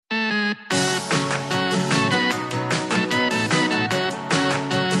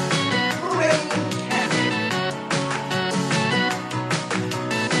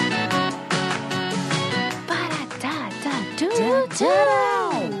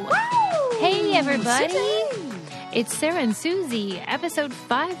everybody. Susie. It's Sarah and Susie, episode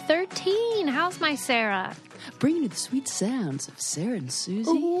 513. How's my Sarah? Bringing you the sweet sounds of Sarah and Susie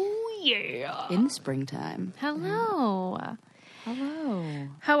Oh, yeah. in the springtime. Hello. Hello.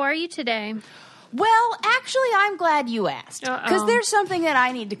 How are you today? Well, actually, I'm glad you asked. Uh-oh. Because there's something that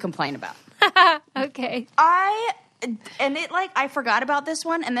I need to complain about. Okay. I forgot about this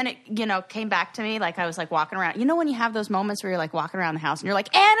one, and then it, came back to me. Like, I was, walking around. You know when you have those moments where you're, walking around the house, and you're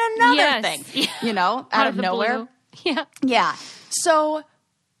like, and another Yes. thing, Yeah. out of nowhere. Blue. Yeah. Yeah. So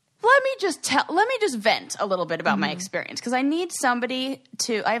let me just vent a little bit about my experience, because I need somebody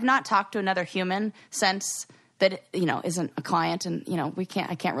I have not talked to another human since that, isn't a client, and,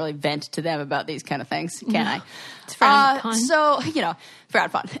 I can't really vent to them about these kind of things, can I? It's frowned upon. So,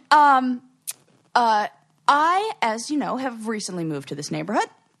 frowned upon. I, as you know, have recently moved to this neighborhood.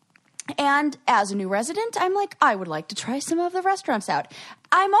 And as a new resident, I'm like, I would like to try some of the restaurants out.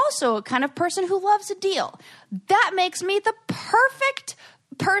 I'm also a kind of person who loves a deal. That makes me the perfect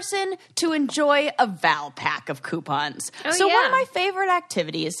person to enjoy a Val pack of coupons. Oh, so yeah. one of my favorite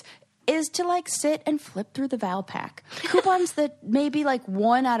activities is to sit and flip through the Val pack. Coupons that maybe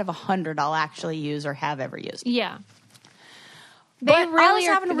 1 out of 100 I'll actually use or have ever used. Yeah. But They I really was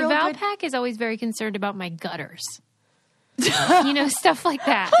are. having a The real Val good- Pack is always very concerned about my gutters. Stuff like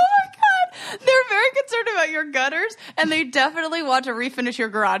that. Oh my God. They're very concerned about your gutters, and they definitely want to refinish your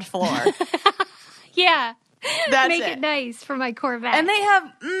garage floor. Yeah. That's Make it. it nice for my Corvette. And they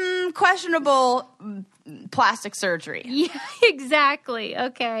have questionable plastic surgery. Yeah, exactly.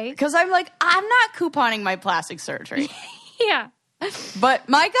 Okay. Because I'm like, I'm not couponing my plastic surgery. Yeah. But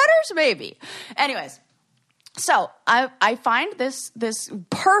my gutters, maybe. Anyways, so I find this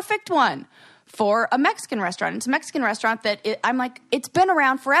perfect one for a Mexican restaurant. It's a Mexican restaurant that I'm like, it's been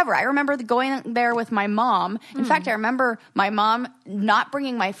around forever. I remember going there with my mom. In fact, I remember my mom not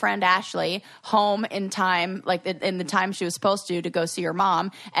bringing my friend Ashley home in time, in the time she was supposed to go see her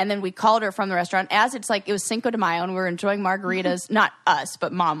mom. And then we called her from the restaurant as it was Cinco de Mayo, and we were enjoying margaritas, not us,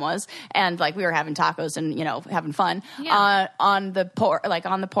 but mom was. And we were having tacos and, having fun on the porch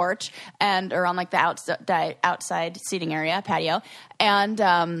or on the outside seating area, patio. And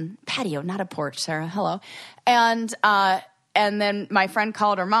patio, not a porch, Sarah. Hello. And then my friend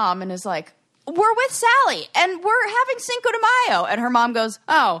called her mom and is like, we're with Sally and we're having Cinco de Mayo. And her mom goes,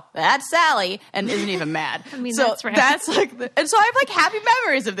 oh, that's Sally, and isn't even mad. I mean, so that's right. and so I have happy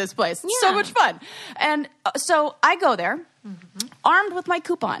memories of this place. It's so Yeah. much fun. And so I go there armed with my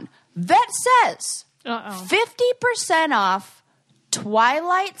coupon that says 50% off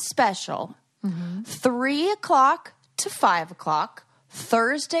Twilight Special, 3 o'clock to 5 o'clock,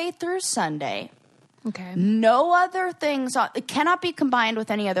 Thursday through Sunday. Okay. No other things. It cannot be combined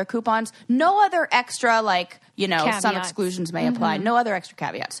with any other coupons. No other extra, some Caveats. exclusions may apply. No other extra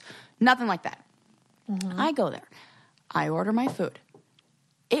caveats. Nothing like that. I go there. I order my food.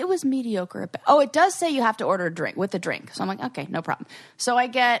 It was mediocre. It does say you have to order a drink with a drink. So I'm like, okay, no problem. So I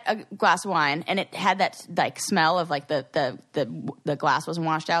get a glass of wine, and it had that smell of the glass wasn't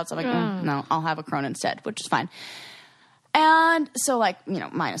washed out. So I'm like, no, I'll have a Corona instead, which is fine. And so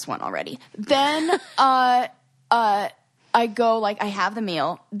 -1 already. Then I go, I have the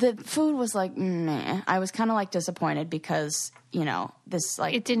meal. The food was meh. I was kind of disappointed because, this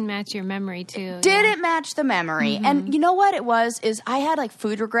It didn't match your memory, too. didn't match the memory. And you know what it was is I had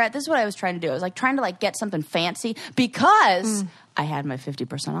food regret. This is what I was trying to do. I was trying to get something fancy because I had my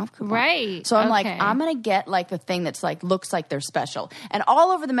 50% off coupon. Right. So I'm Okay. I'm going to get the thing that's looks like they're special. And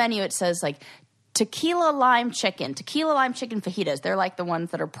all over the menu it says tequila lime chicken fajitas. They're the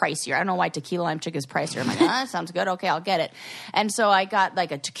ones that are pricier. I don't know why tequila lime chicken is pricier. I'm like, that sounds good. Okay, I'll get it. And so I got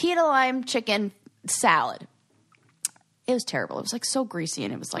a tequila lime chicken salad. It was terrible. It was so greasy,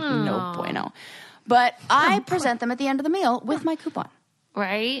 and it was no bueno. But I present them at the end of the meal with my coupon.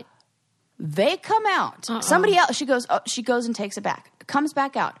 Right? They come out. Somebody else, she goes and takes it back. Comes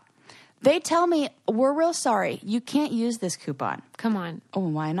back out. They tell me, we're real sorry. You can't use this coupon. Come on. Oh,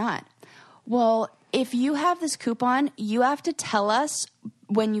 why not? Well, if you have this coupon, you have to tell us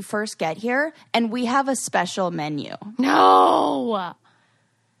when you first get here, and we have a special menu. No!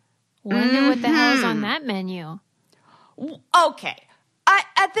 Wonder what the hell is on that menu. Okay.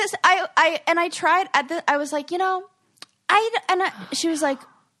 I tried at this. I was like, she was like,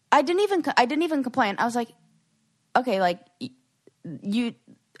 I didn't even complain. I was like, okay, you.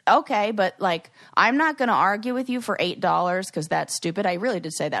 Okay, but I'm not going to argue with you for $8 because that's stupid. I really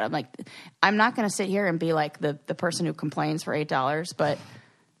did say that. I'm like, I'm not going to sit here and be the person who complains for $8, but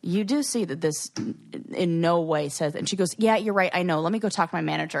you do see that this in no way says, and she goes, yeah, you're right. I know. Let me go talk to my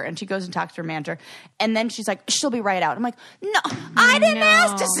manager. And she goes and talks to her manager. And then she's like, she'll be right out. I'm like, no, I didn't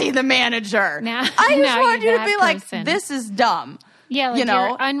ask to see the manager. Now- I just now want you're you to be that person. like, this is dumb. Yeah, like you know?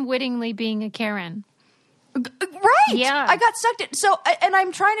 you're unwittingly being a Karen. Right. Yeah. I got stuck. And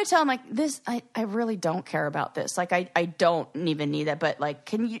I'm trying to tell him, like, this, I really don't care about this. Like, I don't even need it. But, like,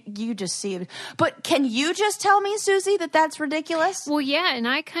 can you just see it? But can you just tell me, Susie, that that's ridiculous? Well, yeah, and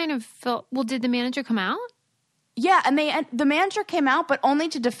I kind of felt, well, did the manager come out? Yeah, and the manager came out, but only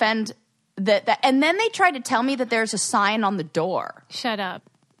to defend that. And then they tried to tell me that there's a sign on the door. Shut up.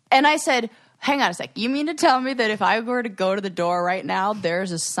 And I said, hang on a sec. You mean to tell me that if I were to go to the door right now,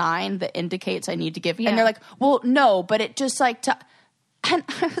 there's a sign that indicates I need to give? Yeah. And they're like, well, no, but it just like, and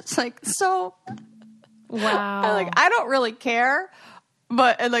I was like, so, Wow. I'm like, I don't really care,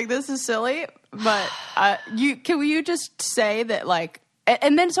 but and like, this is silly, but can you just say that like,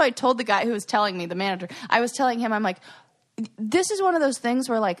 and then so I told the guy who was telling me, the manager, I was telling him, I'm like, this is one of those things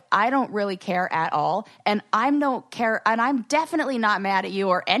where like I don't really care at all, and I'm definitely not mad at you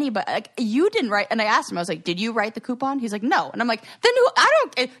or anybody. Like you didn't write, and I asked him, I was like, "Did you write the coupon?" He's like, "No," and I'm like, "Then who?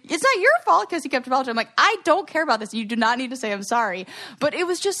 It's not your fault because he kept apologizing." I'm like, "I don't care about this. You do not need to say I'm sorry." But it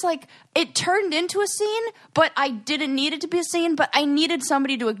was just like it turned into a scene, but I didn't need it to be a scene. But I needed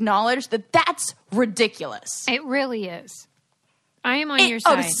somebody to acknowledge that that's ridiculous. It really is. I am on your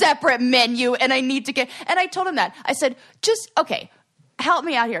side. A separate menu, and I need to get. And I told him that. I said, "Just okay, help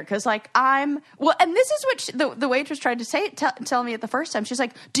me out here, because like and this is what the waitress tried to tell me at the first time. She's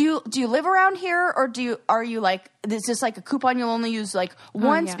like, "Do you live around here, or are you like is this like a coupon you'll only use like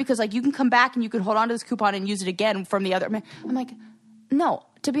once because like you can come back and you can hold on to this coupon and use it again from the other." I'm like, no.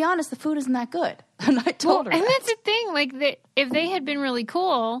 To be honest, the food isn't that good. And I told her and that. that's the thing. Like, if they had been really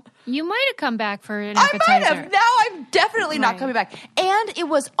cool, you might have come back for an appetizer. I might have. Now I'm definitely not coming back. And it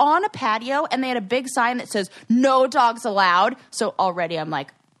was on a patio, and they had a big sign that says, "No dogs allowed." So already I'm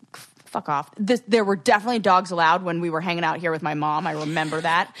like, fuck off. There were definitely dogs allowed when we were hanging out here with my mom. I remember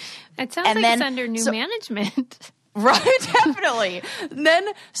that. It sounds like it's under new management. Right, definitely.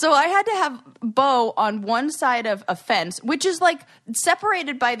 So I had to have Bo on one side of a fence, which is like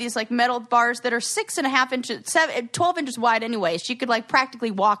separated by these like metal bars that are 6.5 inches, 12 inches wide anyway. She could like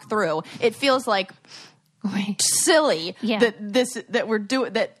practically walk through. It feels like silly that we're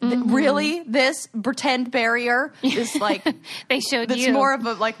doing that. Really, this pretend barrier is like they showed that's you. more of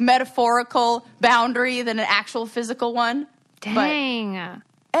a like metaphorical boundary than an actual physical one. Dang.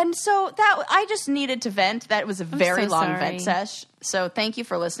 And so that I just needed to vent. That was a very long sorry. vent sesh. So thank you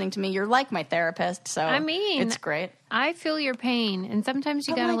for listening to me. You're like my therapist. So I mean, it's great. I feel your pain, and sometimes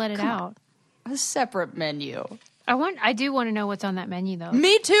you gotta let it out. A separate menu. I do want to know what's on that menu, though.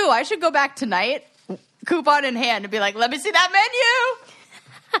 Me too. I should go back tonight, coupon in hand, and be like, "Let me see that menu."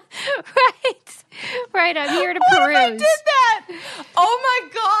 Right. I'm here to What peruse. if I did that? Oh my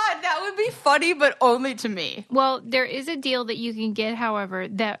god, that would be funny, but only to me. Well, there is a deal that you can get, however,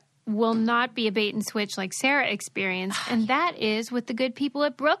 that will not be a bait and switch like Sarah experienced, and that is with the good people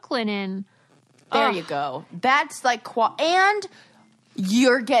at Brooklinen. There you go. That's like and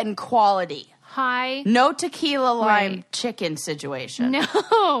you're getting quality. Hi. No tequila lime Right. chicken situation.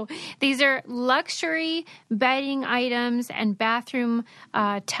 No, these are luxury bedding items and bathroom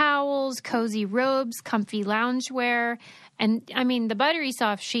towels, cozy robes, comfy loungewear, and I mean the buttery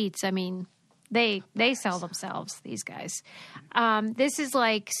soft sheets. I mean, they sell themselves. These guys. This is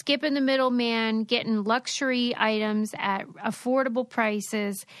like skipping the middleman, getting luxury items at affordable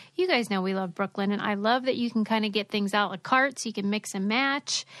prices. You guys know we love Brooklyn, and I love that you can kind of get things out like carts. You can mix and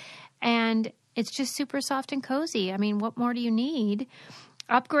match, and it's just super soft and cozy. I mean, what more do you need?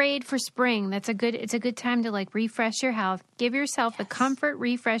 Upgrade for spring. It's a good time to like refresh your house. Give yourself the comfort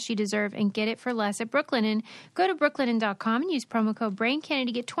refresh you deserve and get it for less at Brooklinen. Go to brooklinen.com and use promo code BrainCandy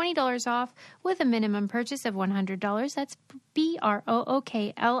to get $20 off with a minimum purchase of $100. That's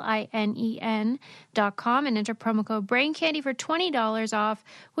BROOKLINEN.com and enter promo code BrainCandy for $20 off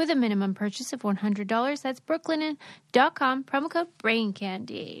with a minimum purchase of $100. That's brooklinen.com, promo code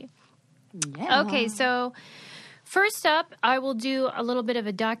BrainCandy. Yeah. Okay, so first up, I will do a little bit of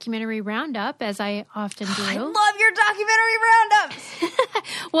a documentary roundup, as I often do. I love your documentary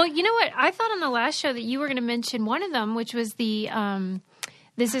roundups. Well, you know what? I thought on the last show that you were going to mention one of them, which was the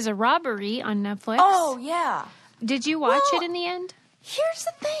This Is a Robbery on Netflix. Oh, yeah. Did you watch it in the end? Here's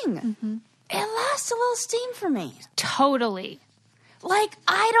the thing. It lost a little steam for me. Totally. Like,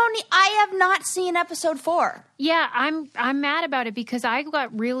 I have not seen episode 4. Yeah, I'm mad about it because I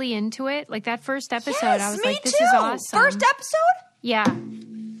got really into it. Like that first episode, Yes, I was me like, this too. is awesome. First episode? Yeah.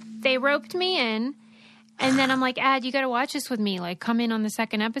 They roped me in. And then I'm like, you got to watch this with me. Like, come in on the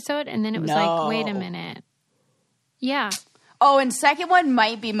second episode. And then it was like, wait a minute. Yeah. Oh, and second one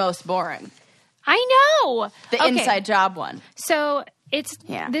might be most boring. I know. The inside job one. So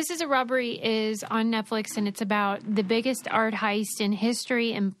This Is a Robbery is on Netflix, and it's about the biggest art heist in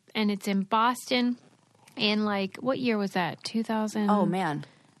history, and it's in Boston. In like, what year was that? 2000? Oh man,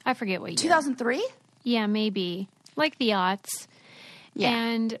 I forget what year. 2003. Yeah, maybe like the aughts. Yeah.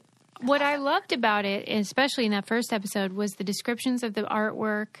 And what I loved about it, especially in that first episode, was the descriptions of the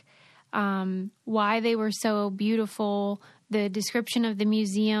artwork, why they were so beautiful, the description of the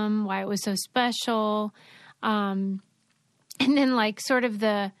museum, why it was so special, and then like sort of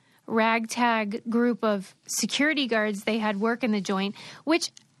the ragtag group of security guards they had work in the joint,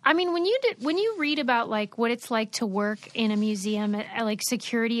 which, I mean, when you read about like what it's like to work in a museum at like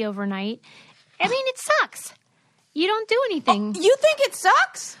security overnight, I mean, it sucks. You don't do anything. Oh, you think it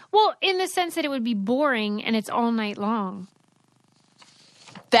sucks? Well, in the sense that it would be boring and it's all night long.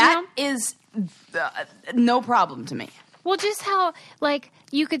 That is no problem to me. Well, just how, like,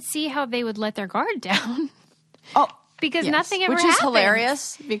 you could see how they would let their guard down. Oh, because yes. nothing ever Which happens. is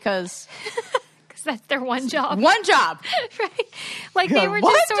hilarious because that's their one job. One job. Right? Like, they were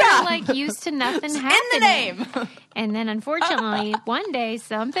One just sort job. of, like, used to nothing happening. In the name. And then, unfortunately, one day,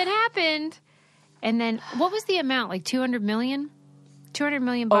 something happened. And then, what was the amount? Like, $200 million? $200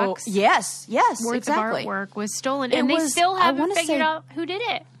 million bucks? Oh, yes, worth exactly. of artwork was stolen. And they still haven't figured out who did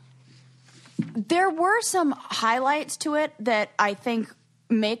it. There were some highlights to it that I think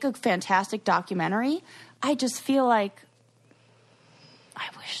make a fantastic documentary. I just feel like I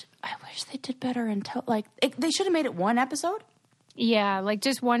wish they did better they should have made it one episode. Yeah, like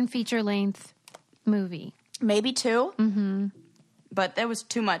just one feature-length movie. Maybe two. Mm-hmm. But there was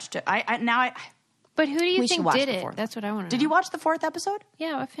too much to... But who do you think did it? Fourth. That's what I want to know. Did you watch the fourth episode?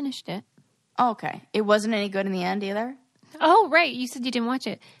 Yeah, I finished it. Oh, okay. It wasn't any good in the end either? Oh, right. You said you didn't watch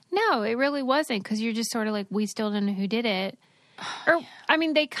it. No, it really wasn't, because you're just sort of like, we still don't know who did it. Or, I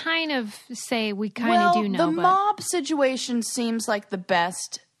mean, they kind of say we kind of do know. The mob situation seems like the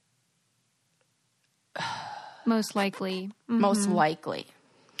best... Most likely. Mm-hmm. Most likely.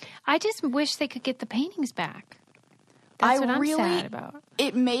 I just wish they could get the paintings back. That's what I'm sad about.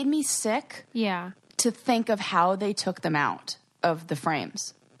 It made me sick. Yeah. To think of how they took them out of the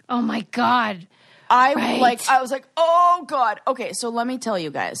frames. Oh my God. I was like, oh God. Okay, so let me tell you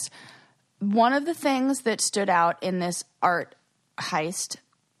guys. One of the things that stood out in this art heist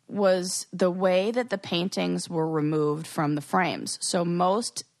was the way that the paintings were removed from the frames.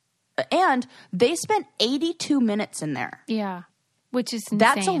 And they spent 82 minutes in there. Yeah. Which is insane.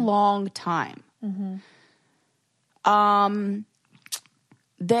 That's a long time. Mm-hmm.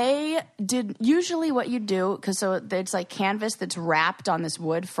 They did usually what you do, because it's like canvas that's wrapped on this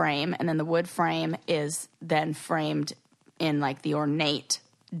wood frame, and then the wood frame is then framed in like the ornate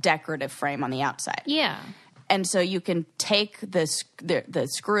decorative frame on the outside. Yeah. And so you can take the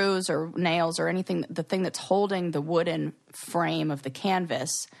screws or nails or anything, the thing that's holding the wooden frame of the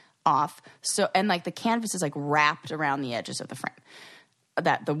canvas off. So, and like the canvas is like wrapped around the edges of the frame.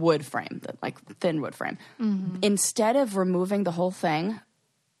 The wood frame, the like thin wood frame. Mm-hmm. Instead of removing the whole thing,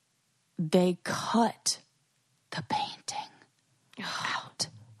 they cut the painting out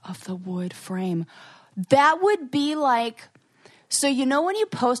of the wood frame. That would be like, so you know when you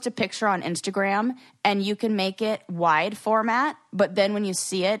post a picture on Instagram and you can make it wide format, but then when you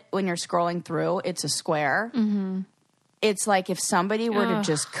see it, when you're scrolling through, it's a square. Mm-hmm. It's like if somebody were to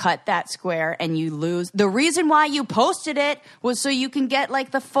just cut that square and you lose. The reason why you posted it was so you can get like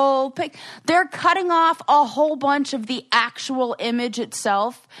the full pic. They're cutting off a whole bunch of the actual image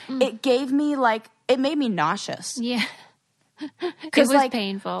itself. Mm. It made me nauseous. Yeah. It was like,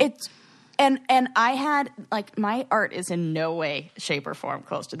 painful. And I had, like, my art is in no way, shape, or form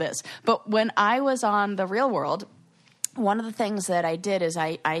close to this. But when I was on The Real World, one of the things that I did is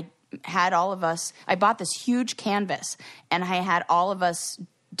I had all of us, I bought this huge canvas, and I had all of us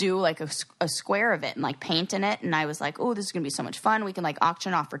do like a square of it and like paint in it. And I was like, oh, this is going to be so much fun. We can like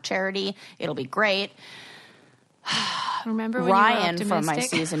auction off for charity. It'll be great. Remember when Ryan you were from my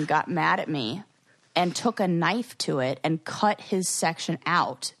season got mad at me and took a knife to it and cut his section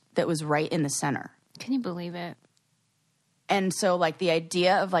out that was right in the center. Can you believe it? And so like the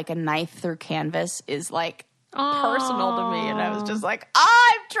idea of like a knife through canvas is like personal to me, and I was just like,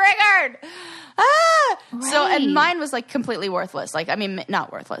 I'm triggered. Right. So, and mine was like completely worthless. Like, I mean,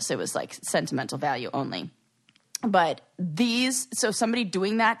 not worthless. It was like sentimental value only. But so somebody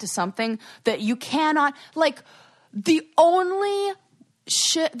doing that to something that you cannot, like, the only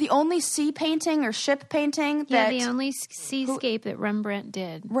sea painting or ship painting the only seascape that Rembrandt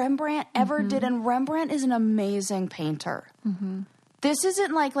did. Rembrandt ever did, and Rembrandt is an amazing painter. Mm-hmm. This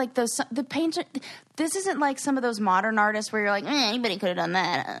isn't like the painter. This isn't like some of those modern artists where you're like, anybody could have done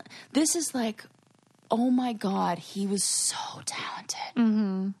that. This is like oh my God, he was so talented.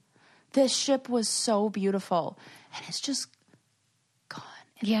 Mm-hmm. This ship was so beautiful. And it's just gone.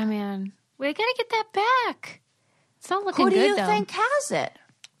 Yeah, man. We got to get that back. It's not looking good, though. Who do you think has it?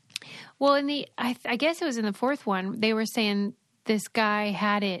 Well, I guess it was in the fourth one. They were saying this guy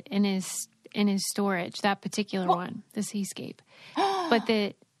had it in his storage, that particular one, the Seascape. But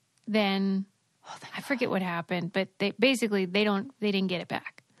then I forget what happened, but they didn't get it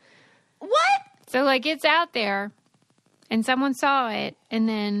back. What? So like it's out there and someone saw it, and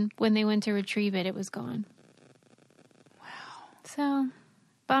then when they went to retrieve it, it was gone. Wow. So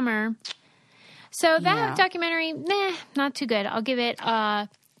bummer. So that documentary, not too good. I'll give it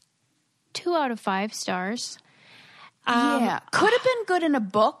 2 out of 5 stars. Could have been good in a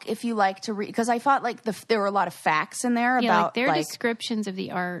book if you like to read, because I thought like there were a lot of facts in there about their descriptions of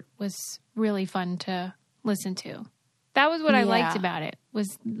the art was really fun to listen to. That was what I liked about it,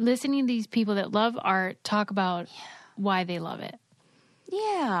 was listening to these people that love art talk about why they love it.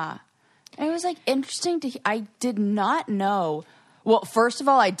 Yeah. And it was like interesting I did not know. Well, first of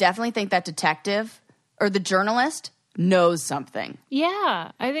all, I definitely think that detective or the journalist knows something.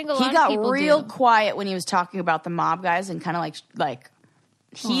 Yeah, I think a lot of people people real quiet when he was talking about the mob guys, and kind of like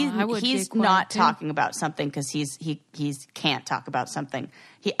he's not talking about something because he's can't talk about something.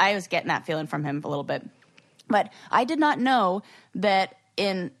 I was getting that feeling from him a little bit, but I did not know that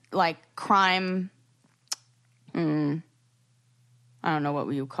in like crime. I don't know what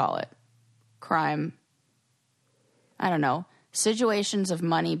you call it. Crime. I don't know. Situations of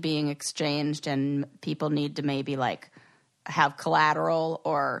money being exchanged and people need to maybe like have collateral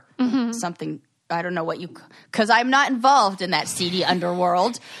or something. I don't know what because I'm not involved in that seedy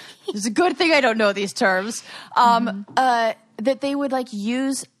underworld. It's a good thing I don't know these terms. That they would like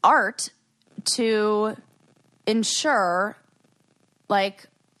use art to ensure like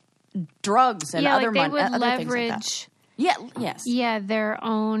drugs and other money. They would leverage. Their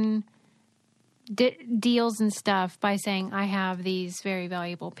own deals and stuff by saying, I have these very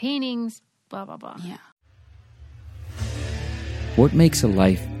valuable paintings, blah, blah, blah. Yeah. What makes a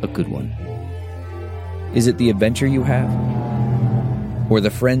life a good one? Is it the adventure you have? Or the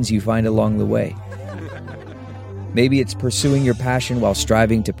friends you find along the way? Maybe it's pursuing your passion while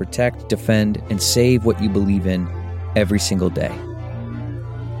striving to protect, defend, and save what you believe in every single day.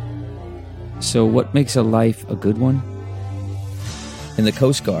 So what makes a life a good one? In the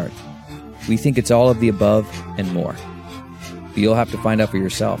Coast Guard, we think it's all of the above and more. But you'll have to find out for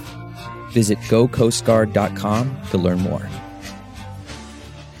yourself. Visit gocoastguard.com to learn more.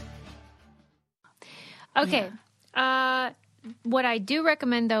 Okay. What I do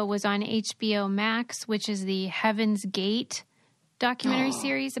recommend, though, was on HBO Max, which is the Heaven's Gate documentary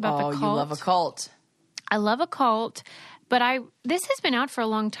series about the cult. Oh, you love a cult. I love a cult, but this has been out for a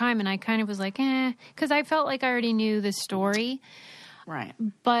long time, and I kind of was like, because I felt like I already knew the story. Right.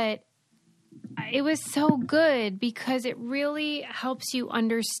 But it was so good because it really helps you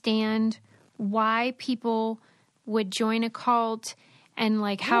understand why people would join a cult and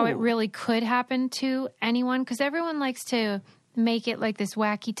like how it really could happen to anyone. Because everyone likes to make it like this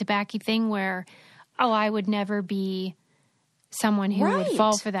wacky tobacco thing where, I would never be someone who would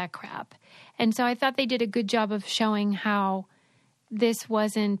fall for that crap. And so I thought they did a good job of showing how this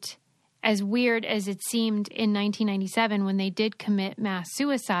wasn't as weird as it seemed in 1997 when they did commit mass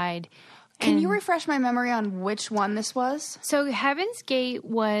suicide. Can you refresh my memory on which one this was? So Heaven's Gate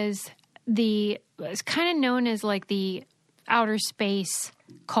was kind of known as like the outer space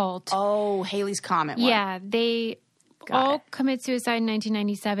cult. Oh, Halley's Comet one. Yeah, they all commit suicide in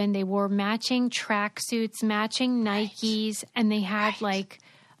 1997. They wore matching tracksuits, matching Nikes, and they had like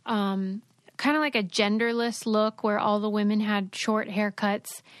kind of like a genderless look where all the women had short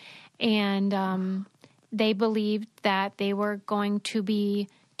haircuts. And they believed that they were going to be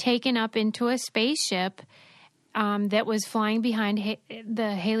taken up into a spaceship that was flying behind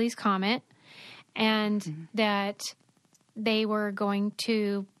the Halley's Comet, and that they were going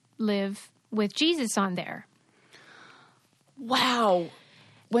to live with Jesus on there. Wow.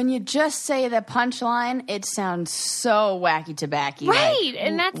 When you just say the punchline, it sounds so wacky tobacco. Right.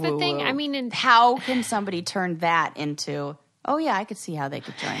 And that's the thing. I mean, how can somebody turn that into... Oh, yeah, I could see how they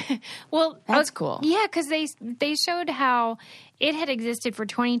could join. Well, that's cool. Yeah, because they showed how it had existed for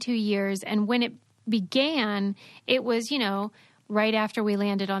 22 years. And when it began, it was, right after we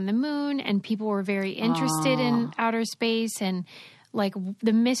landed on the moon. And people were very interested in outer space and, like,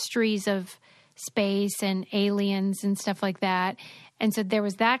 the mysteries of space and aliens and stuff like that. And so there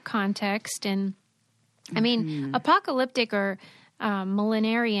was that context. And, I mean, apocalyptic or...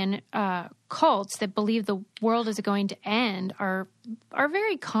 millenarian cults that believe the world is going to end are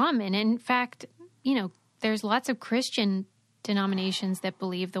very common. In fact, there's lots of Christian denominations that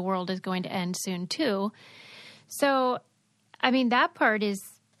believe the world is going to end soon too. So, I mean, that part is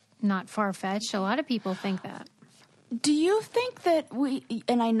not far-fetched. A lot of people think that. Do you think that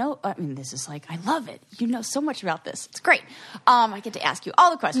this is like, I love it. You know so much about this. It's great. I get to ask you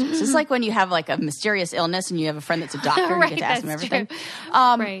all the questions. It's like when you have like a mysterious illness and you have a friend that's a doctor and you get to ask them everything.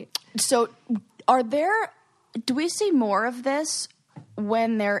 Right. So do we see more of this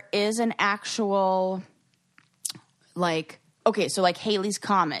when there is an actual, like, okay, so like Halley's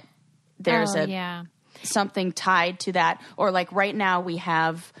Comet, there's something tied to that, or like right now we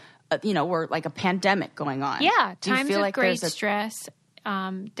have, we're like a pandemic going on. Yeah, do you times feel of like great there's stress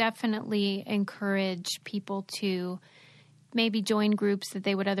definitely encourage people to maybe join groups that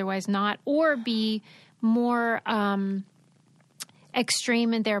they would otherwise not, or be more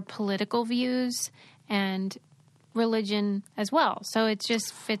extreme in their political views and religion as well. So it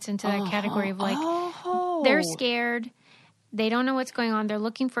just fits into that category of like, they're scared. They don't know what's going on. They're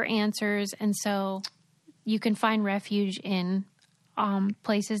looking for answers. And so you can find refuge in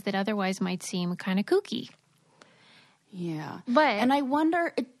places that otherwise might seem kind of kooky. Yeah. And I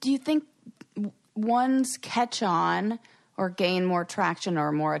wonder, do you think ones catch on or gain more traction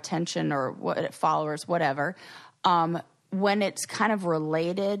or more attention or followers, whatever, when it's kind of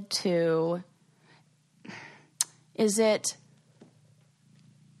related to,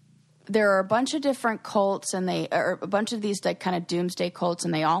 there are a bunch of different cults and a bunch of these like kind of doomsday cults,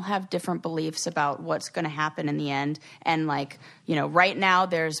 and they all have different beliefs about what's going to happen in the end. And like, right now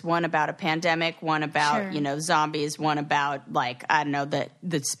there's one about a pandemic, one about, zombies, one about like, I don't know,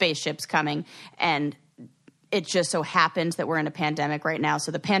 the spaceships coming. And it just so happens that we're in a pandemic right now.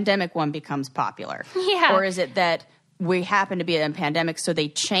 So the pandemic one becomes popular. Yeah. Or is it that we happen to be in a pandemic, so they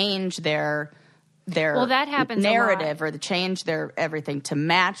change their that happens narrative, or they change their everything to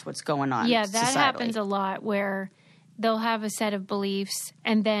match what's going on. Yeah, that societally. happens a lot, where they'll have a set of beliefs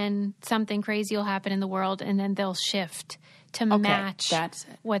and then something crazy will happen in the world and then they'll shift to match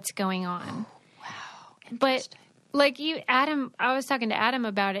what's going on. Oh, wow. But like I was talking to Adam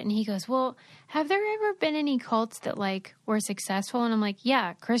about it, and he goes, well, have there ever been any cults that like were successful? And I'm like,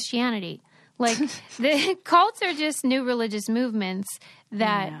 yeah, Christianity. Like the cults are just new religious movements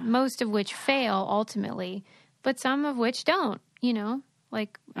that most of which fail ultimately, but some of which don't,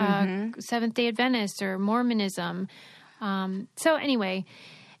 like Seventh-day Adventists or Mormonism. So anyway.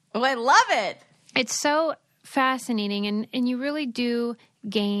 Oh, I love it. It's so fascinating, and you really do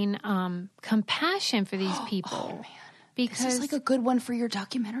gain compassion for these people. Oh, man. Because this is like a good one for your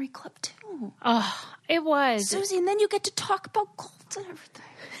documentary club, too. Oh, it was. Susie, and then you get to talk about cults and everything.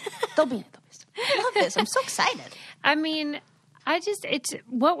 They'll be in it. I love this. I'm so excited. I mean, it's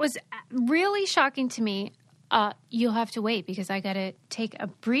what was really shocking to me. You'll have to wait because I got to take a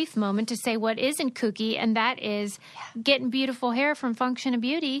brief moment to say what isn't kooky, and that is getting beautiful hair from Function of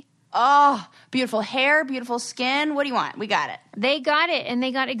Beauty. Oh, beautiful hair, beautiful skin. What do you want? We got it. They got it, and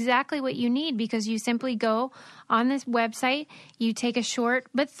they got exactly what you need, because you simply go on this website, you take a short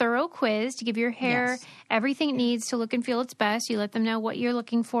but thorough quiz to give your hair everything it needs to look and feel its best. You let them know what you're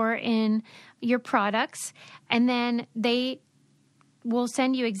looking for in your products, and then they will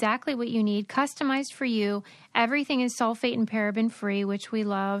send you exactly what you need, customized for you. Everything is sulfate and paraben free, which we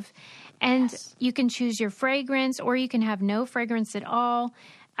love. And you can choose your fragrance, or you can have no fragrance at all.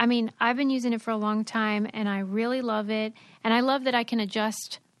 I mean, I've been using it for a long time, and I really love it. And I love that I can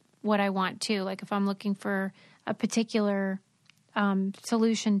adjust what I want too. Like if I'm looking for a particular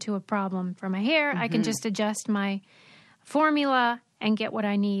solution to a problem for my hair, I can just adjust my formula and get what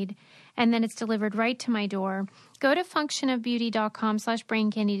I need. And then it's delivered right to my door. Go to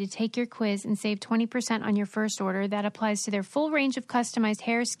functionofbeauty.com/braincandy to take your quiz and save 20% on your first order. That applies to their full range of customized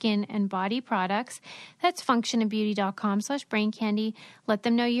hair, skin, and body products. That's functionofbeauty.com/braincandy. Let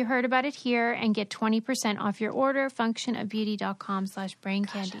them know you heard about it here and get 20% off your order.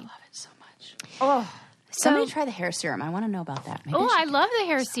 Functionofbeauty.com/braincandy. Gosh, I love it so much. Oh, somebody try the hair serum. I want to know about that. Maybe I love the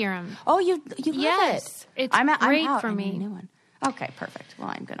hair serum. Oh, you love it. It's great for I me. need a new one. Okay, perfect. Well,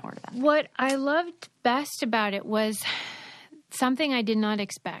 I'm going to order that. What I loved best about it was something I did not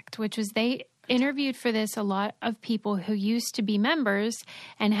expect, which was they interviewed for this a lot of people who used to be members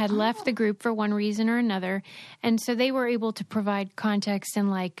and had left the group for one reason or another. And so they were able to provide context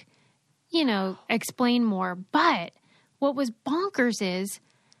and explain more. But what was bonkers is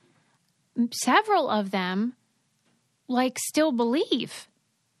several of them still believe.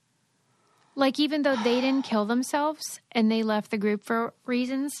 Even though they didn't kill themselves and they left the group for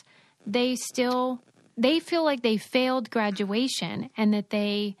reasons, they feel like they failed graduation and that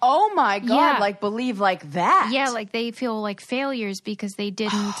they... Oh my God, believe like that. Yeah, they feel like failures because they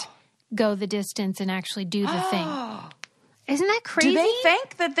didn't go the distance and actually do the thing. Isn't that crazy? Do they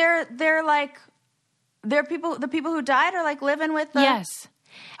think that they're like the people who died are like living with the Yes.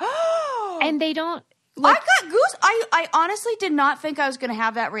 And they don't. I got goose. I honestly did not think I was going to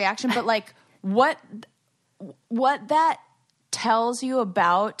have that reaction, but like what that tells you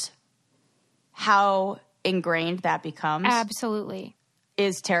about how ingrained that becomes Absolutely.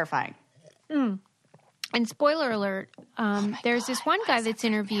 is terrifying. And spoiler alert, there's this one guy that's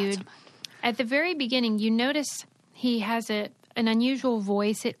interviewed. At the very beginning, you notice he has an unusual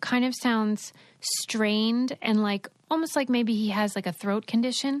voice. It kind of sounds strained and like almost like maybe he has like a throat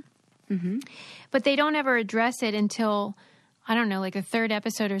condition. Mm-hmm. But they don't ever address it until, I don't know, like the third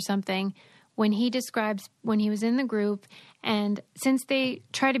episode or something, when he describes when he was in the group. And since they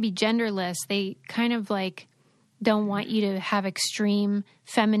try to be genderless, they kind of like don't want you to have extreme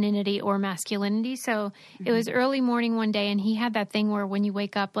femininity or masculinity. So it was early morning one day, and he had that thing where when you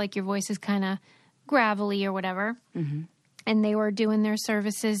wake up, like your voice is kind of gravelly or whatever. Mm-hmm. And they were doing their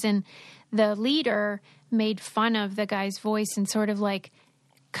services, and the leader made fun of the guy's voice and sort of like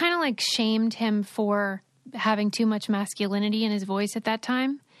kind of like shamed him for having too much masculinity in his voice at that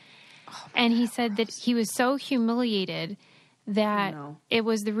time. And he said that he was so humiliated that it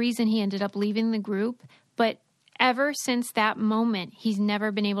was the reason he ended up leaving the group. But ever since that moment, he's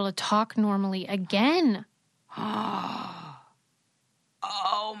never been able to talk normally again. Oh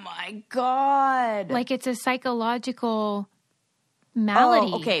my God. Like it's a psychological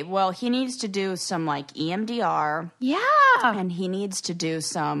malady. Oh, okay. Well, he needs to do some like EMDR. Yeah. And he needs to do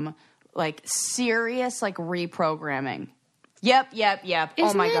some like serious like reprogramming. Yep.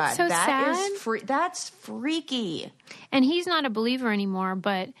 Isn't my it God. so That sad? is that's freaky. And he's not a believer anymore,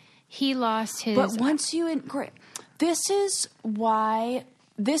 but he lost his... But once you this is why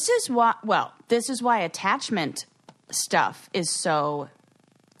attachment stuff is so...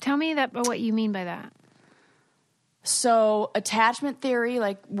 Tell me what you mean by that. So attachment theory,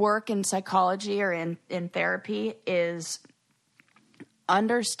 like work in psychology or in therapy, is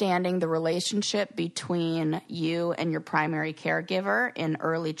understanding the relationship between you and your primary caregiver in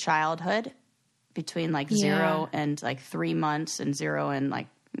early childhood, between like 0 and like 3 months and 0 and like,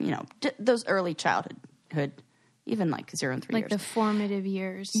 those early childhood, even like 0 and 3 years. Like the formative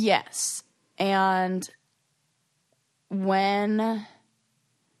years. Yes. And when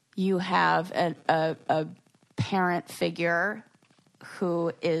you have a parent figure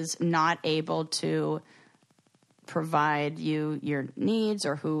who is not able to provide you your needs,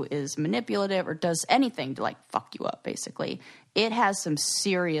 or who is manipulative or does anything to like fuck you up, basically, it has some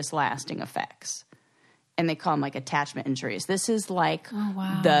serious lasting effects. And they call them like attachment injuries. This is like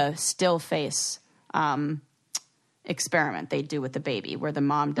the still face experiment they do with the baby, where the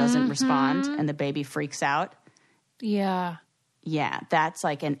mom doesn't respond and the baby freaks out. Yeah. Yeah, that's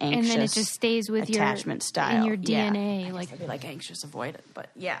like an anxious, and then it just stays with attachment style in your DNA. Yeah. Like like anxious avoidant,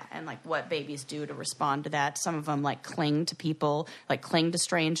 but yeah, and like what babies do to respond to that. Some of them like cling to people, like cling to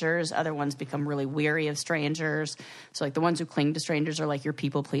strangers. Other ones become really weary of strangers. So like the ones who cling to strangers are like your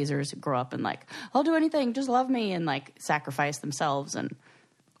people pleasers who grow up and like, I'll do anything, just love me, and like sacrifice themselves. And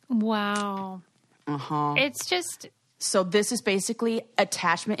wow, it's just. So this is basically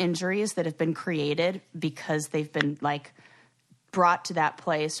attachment injuries that have been created because they've been like brought to that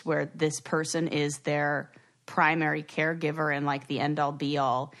place where this person is their primary caregiver and like the end all be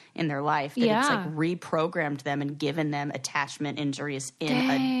all in their life. That it's like reprogrammed them and given them attachment injuries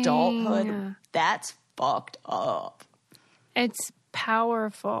in adulthood. That's fucked up. It's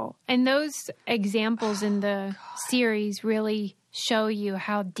powerful. And those examples in the series really show you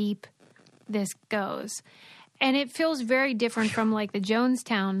how deep this goes. And it feels very different from like the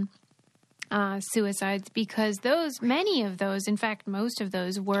Jonestown suicides, because many of those, in fact, most of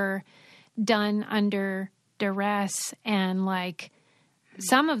those were done under duress, and like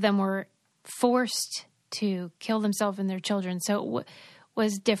some of them were forced to kill themselves and their children. So it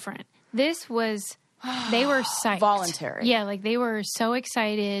was different. This was, they were psyched. Voluntary. Yeah, like they were so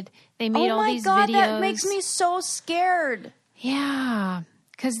excited. They made all these videos. Oh my God, that makes me so scared. Yeah,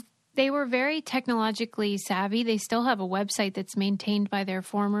 because they were very technologically savvy. They still have a website that's maintained by their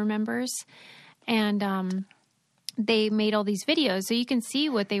former members. And they made all these videos, so you can see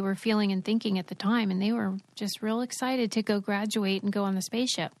what they were feeling and thinking at the time. And they were just real excited to go graduate and go on the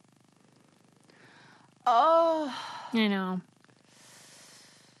spaceship. Oh. I know.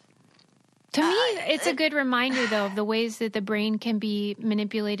 To me, it's a good reminder, though, of the ways that the brain can be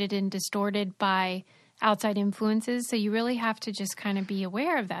manipulated and distorted by outside influences. So you really have to just kind of be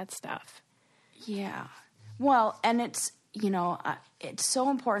aware of that stuff. Yeah. Well, and it's, it's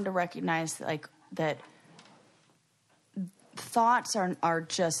so important to recognize like that thoughts are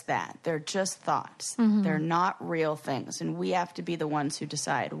just that. They're just thoughts. They're not real things. And we have to be the ones who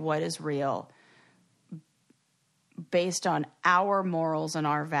decide what is real based on our morals and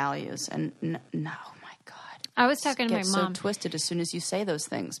our values. And no, my God. I was talking to my Get mom. so twisted as soon as you say those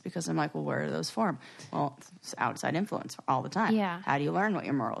things because I'm like, well, where are those from? Well, it's outside influence all the time. Yeah. How do you learn what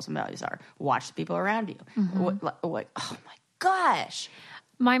your morals and values are? Watch the people around you. What, oh, my gosh.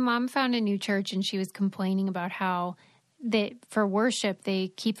 My mom found a new church and she was complaining about how for worship, they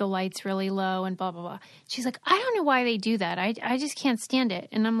keep the lights really low and blah, blah, blah. She's like, I don't know why they do that. I just can't stand it.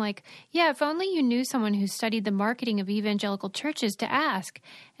 And I'm like, yeah, if only you knew someone who studied the marketing of evangelical churches to ask.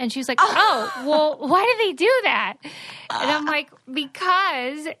 And she was like, oh, well, why do they do that? And I'm like,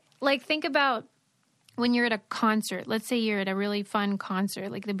 because, like, think about when you're at a concert. Let's say you're at a really fun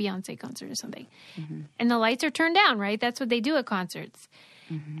concert, like the Beyonce concert or something. And the lights are turned down, right? That's what they do at concerts.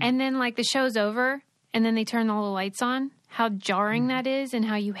 And then, like, the show's over. And then they turn all the lights on, how jarring that is and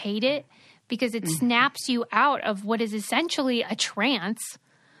how you hate it because it snaps you out of what is essentially a trance,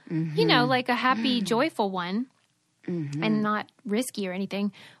 you know, like a happy, joyful one and not risky or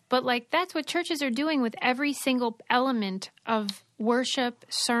anything. But like that's what churches are doing with every single element of worship,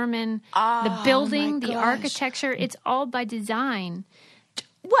 sermon, the building, the architecture. It's all by design.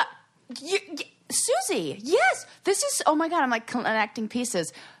 What? Susie, yes. This is, oh my God, I'm like connecting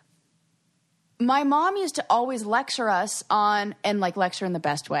pieces. My mom used to always lecture us on, and like lecture in the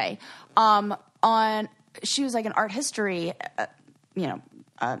best way, she was like an art history,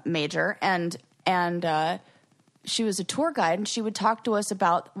 major, and she was a tour guide, and she would talk to us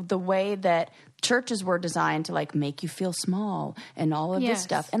about the way that churches were designed to like make you feel small and all of this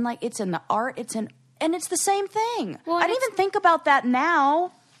stuff. And like it's in the art, and it's the same thing. Well, I didn't even think about that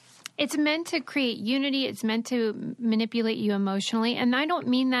now. It's meant to create unity. It's meant to manipulate you emotionally. And I don't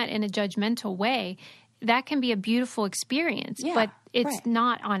mean that in a judgmental way. That can be a beautiful experience, but it's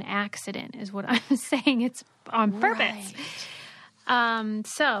not on accident is what I'm saying. It's on purpose.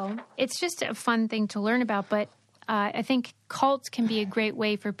 So it's just a fun thing to learn about. But I think cults can be a great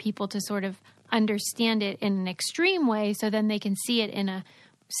way for people to sort of understand it in an extreme way so then they can see it in a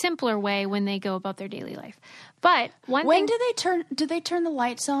simpler way when they go about their daily life. But when do they turn the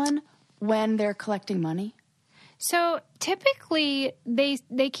lights on when they're collecting money? So typically they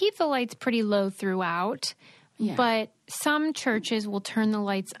keep the lights pretty low throughout, but some churches will turn the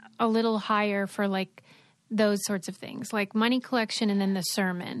lights a little higher for like those sorts of things, like money collection and then the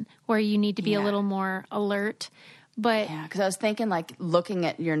sermon where you need to be a little more alert. But because I was thinking like looking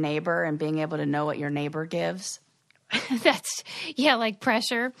at your neighbor and being able to know what your neighbor gives. That's like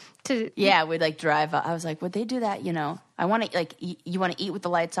pressure to we'd like drive up. I was like, would they do that? You know, I want to like you want to eat with the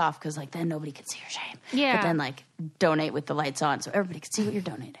lights off because like then nobody can see your shame. But then like donate with the lights on so everybody can see what you're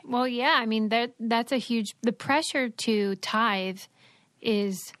donating. Well, yeah, I mean that's a huge. The pressure to tithe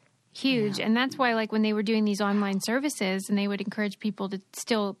is huge, and that's why like when they were doing these online services and they would encourage people to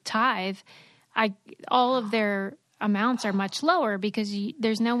still tithe, all of their amounts are much lower because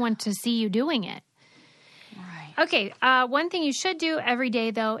there's no one to see you doing it. Okay, one thing you should do every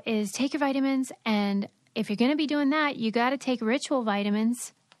day, though, is take your vitamins. And if you're going to be doing that, you got to take Ritual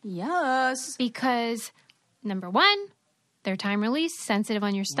vitamins. Yes. Because, number one, they're time-release, sensitive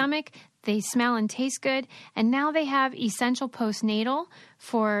on your stomach. They smell and taste good. And now they have Essential Postnatal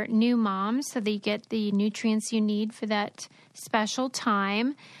for new moms, so they get the nutrients you need for that special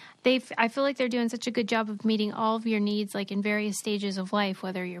time. I feel like they're doing such a good job of meeting all of your needs, like in various stages of life,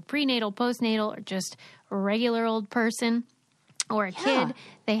 whether you're prenatal, postnatal, or just a regular old person or a kid.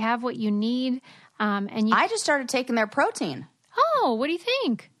 They have what you need. I just started taking their protein. Oh, what do you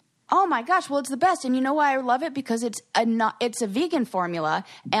think? Oh my gosh! Well, it's the best, and you know why I love it? Because it's a vegan formula,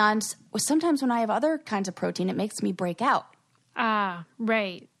 and sometimes when I have other kinds of protein, it makes me break out. Ah,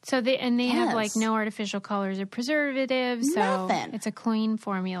 right. So they have like no artificial colors or preservatives. So Nothing. It's a clean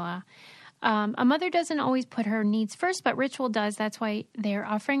formula. A mother doesn't always put her needs first, but Ritual does. That's why they're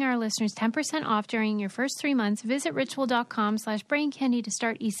offering our listeners 10% off during your first 3 months. Visit ritual.com/braincandy to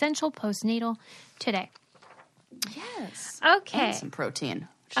start Essential Postnatal today. Yes. Okay. And some protein,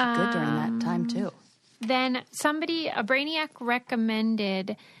 which is good during that time too. Then a Brainiac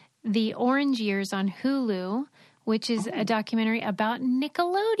recommended The Orange Years on Hulu, which is a documentary about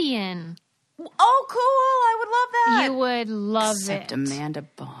Nickelodeon. Oh, cool. I would love that. You would love Except it. Amanda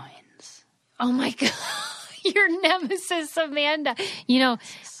Bynes. Oh, my God. Your nemesis, Amanda. You know,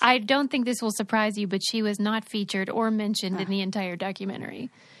 I don't think this will surprise you, but she was not featured or mentioned in the entire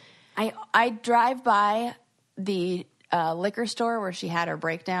documentary. I drive by the liquor store where she had her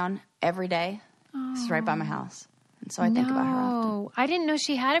breakdown every day. It's right by my house. And so I think about her often. I didn't know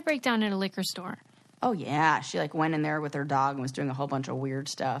she had a breakdown at a liquor store. Oh, yeah. She, like, went in there with her dog and was doing a whole bunch of weird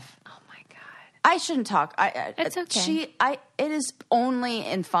stuff. Oh, my God. I shouldn't talk. It's okay. It is only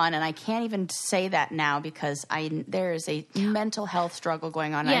in fun, and I can't even say that now because there is a mental health struggle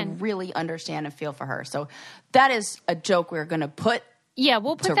going on. Yeah. And I really understand and feel for her. So that is a joke we're going to put. Yeah,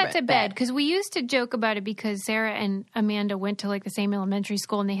 we'll put that to bed bed. because we used to joke about it because Sarah and Amanda went to like the same elementary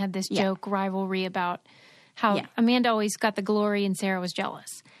school and they had this joke rivalry about how Amanda always got the glory and Sarah was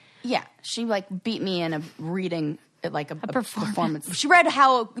jealous. Yeah, she like beat me in a reading, like a performance. She read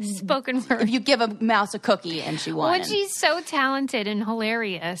how Spoken word. if you give a mouse a cookie and she won. Well, she's so talented and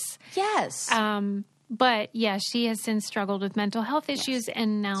hilarious. Yes. But yeah, she has since struggled with mental health issues,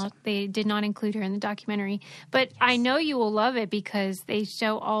 and now they did not include her in the documentary. But I know you will love it because they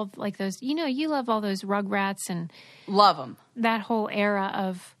show all like those. You know, you love all those Rugrats and love them. That whole era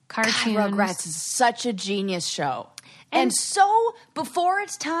of cartoons. God, Rugrats is such a genius show, and so before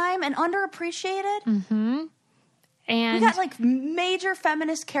its time and underappreciated. Mm-hmm. And we got like major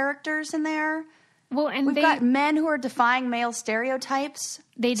feminist characters in there. Well, and we've got men who are defying male stereotypes.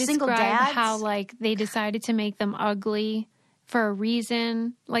 They single describe dads. how like they decided to make them ugly for a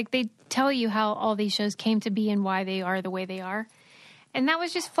reason. Like they tell you how all these shows came to be and why they are the way they are. And that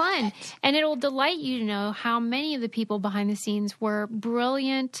was just fun. And it'll delight you to know how many of the people behind the scenes were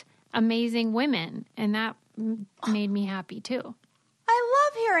brilliant, amazing women. And that made me happy too. I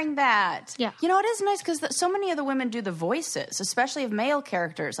love hearing that. Yeah. You know, it is nice because so many of the women do the voices, especially of male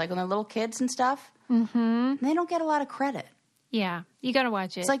characters, like when they're little kids and stuff. Mm-hmm. And they don't get a lot of credit. Yeah. You got to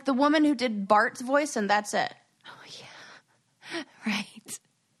watch it. It's like the woman who did Bart's voice and that's it. Oh, yeah. Right.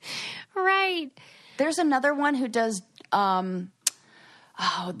 Right. There's another one who does the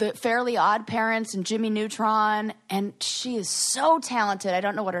Fairly Odd Parents and Jimmy Neutron, and she is so talented. I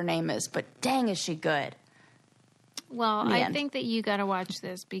don't know what her name is, but dang, is she good. Well, I think that you got to watch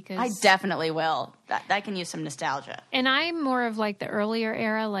this because I definitely will. That can use some nostalgia. And I'm more of like the earlier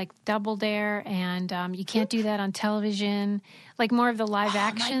era, like Double Dare, and You Can't Do That on Television, like more of the live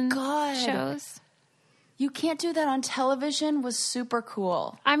action shows. You Can't Do That on Television was super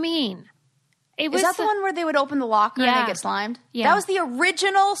cool. I mean, it was Is that the one where they would open the locker and they get slimed? Yeah. That was the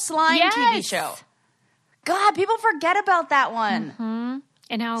original slime TV show. God, people forget about that one. Mm-hmm.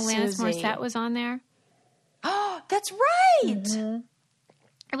 And how Alanis Susie. Morissette was on there. Oh, that's right. Mm-hmm.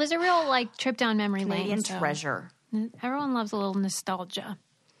 It was a real like trip down memory lane. Canadian treasure. Everyone loves a little nostalgia.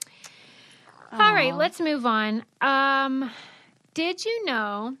 All right, let's move on. Did you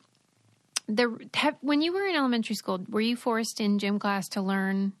know when you were in elementary school, were you forced in gym class to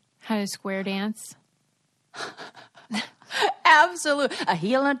learn how to square dance? Absolutely. A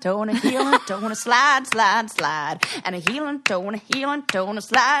heel and toe and a heel and toe and a slide, slide, slide. And a heel and toe and a heel and toe and a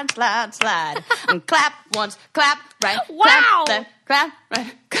slide, slide, slide. And clap once, clap right. Wow. Clap left, clap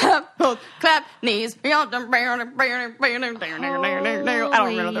right, clap both, clap knees. I don't remember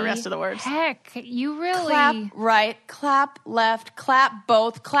the rest of the words. Heck, you really... Clap right, clap left, clap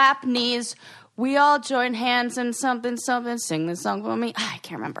both, clap knees. We all join hands and something, something, sing the song for me. I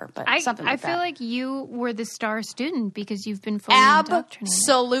can't remember, but something like that. I feel like you were the star student because you've been fully indoctrinated.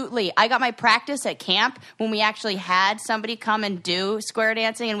 Absolutely. I got my practice at camp when we actually had somebody come and do square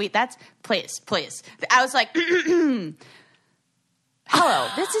dancing, and please. I was like, hello,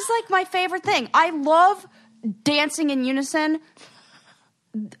 this is like my favorite thing. I love dancing in unison.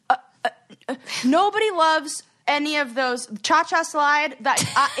 Nobody loves any of those cha-cha slide. That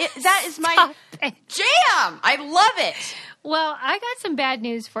is my jam. I love it. Well, I got some bad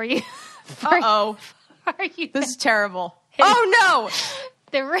news for you. Uh-oh. This is terrible. Oh, no.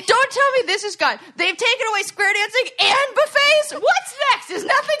 Don't tell me this is gone. They've taken away square dancing and buffets? What's next? Is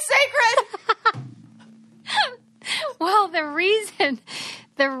nothing sacred? Well, the reason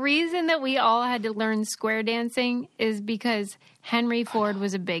that we all had to learn square dancing is because Henry Ford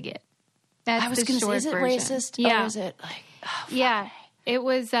was a bigot. That's I was going to say, is it version. racist? Yeah. Or is it like... Oh, yeah. It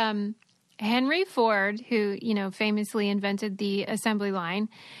was Henry Ford who, famously invented the assembly line.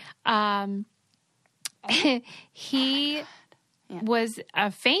 He was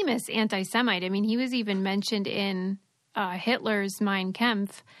a famous anti-Semite. I mean, he was even mentioned in Hitler's Mein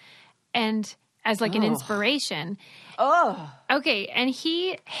Kampf and as like an inspiration. Oh. Okay, and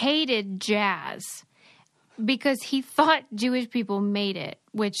he hated jazz because he thought Jewish people made it,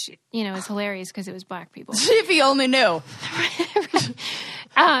 which, is hilarious because it was black people. If he only knew.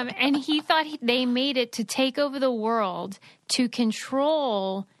 And he thought they made it to take over the world to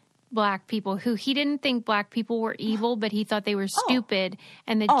control black people who he didn't think black people were evil, but he thought they were stupid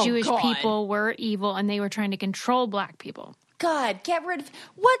and that Jewish people were evil and they were trying to control black people. God, get rid of...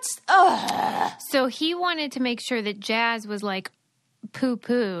 So he wanted to make sure that jazz was like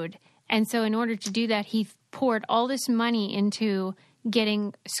poo-pooed And so in order to do that, he poured all this money into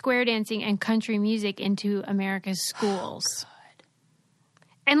getting square dancing and country music into America's schools.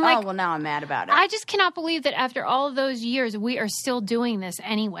 And like, well, now I'm mad about it. I just cannot believe that after all of those years, we are still doing this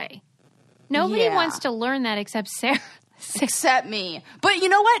anyway. Nobody Yeah. wants to learn that except Sarah. Except me. But you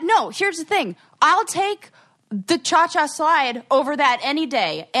know what? No, here's the thing. I'll take the cha-cha slide over that any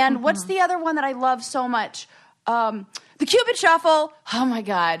day. And what's the other one that I love so much? The Cupid Shuffle. Oh my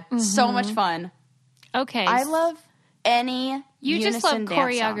God. So much fun. Okay. I love any You just love unison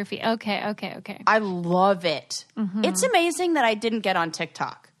dance song. choreography. Okay. I love it. It's amazing that I didn't get on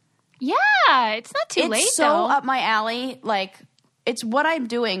TikTok. Yeah, it's not too It's late so though. up my alley. Like, it's what I'm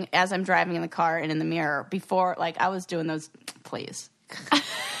doing as I'm driving in the car and in the mirror. Before, like, I was doing those. Please.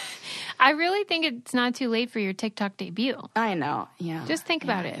 I really think it's not too late for your TikTok debut. I know. Yeah. Just think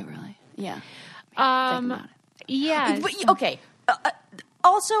about it. Really. Yeah. Think Um, about it. yeah. But, okay.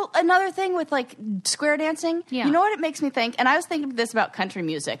 Also, another thing with like square dancing, Yeah. you know what it makes me think? And I was thinking this about country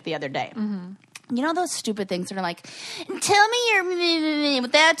music the other day. You know those stupid things that are like, tell me your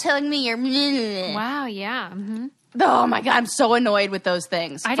without telling me your. Wow, yeah. Oh my God, I'm so annoyed with those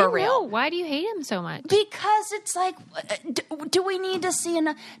things. I for don't real. know. Why do you hate him so much? Because it's like, do we need to see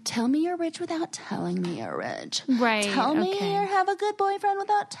tell me you're rich without telling me you're rich? Right, Tell me okay. you have a good boyfriend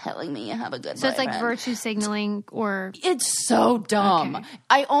without telling me you have a good So boyfriend. it's like virtue signaling or... It's so dumb. Okay.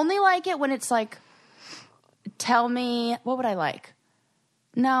 I only like it when it's like, tell me, what would I like?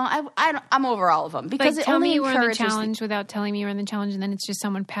 No, I'm over all of them because Like, it tell only me you were in the encourages challenge without telling me you were in the challenge, and then it's just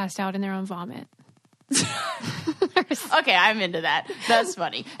someone passed out in their own vomit. Okay, I'm into that. That's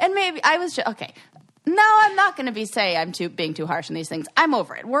funny. And maybe I was just, okay. No, I'm not going to I'm being too harsh on these things. I'm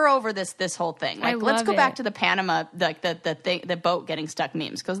over it. We're over this whole thing. I Like, let's love go back it. to the Panama, like the boat getting stuck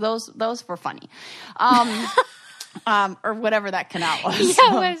memes because those were funny, or whatever that canal was.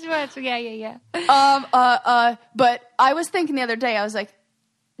 Yeah, was. Yeah. But I was thinking the other day, I was like,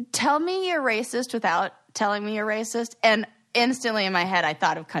 tell me you're racist without telling me you're racist. And instantly in my head, I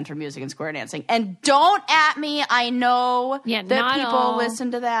thought of country music and square dancing. And don't at me. I know Yeah, that not people all.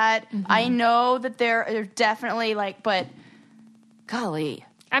 listen to that. I know that they're definitely like, but golly,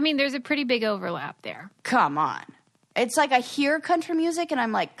 I mean, there's a pretty big overlap there. come on. It's like I hear country music and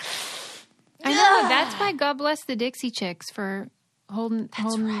I'm like, I know. That's why God bless the Dixie Chicks for holding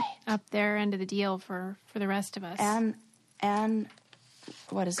right. up their end of the deal for the rest of us. and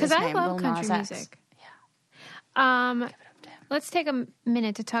what is his Because I name? love Lil country Nas X. music. Let's take a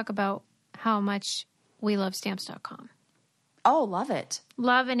minute to talk about how much we love Stamps.com. Oh, love it.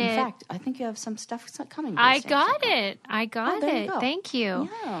 Loving In it. fact, I think you have some stuff coming. to I Stamps.com. got it. I got there you it. go. Thank you.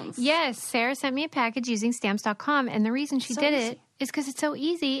 Yes. Yes, Sarah sent me a package using Stamps.com, and the reason she So did easy. it is because it's so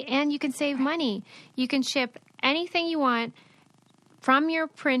easy, and you can save money. You can ship anything you want from your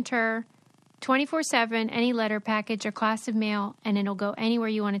printer 24/7, any letter, package, or class of mail, and it'll go anywhere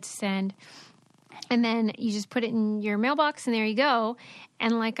you want it to send. And then you just put it in your mailbox, and there you go.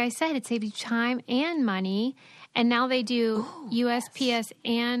 And like I said, it saves you time and money. And now they do USPS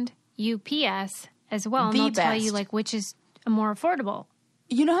and UPS as well. And The they'll tell you best. like which is more affordable.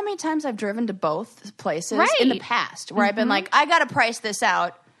 You know how many times I've driven to both places in the Right. past where I've been like, I got to price this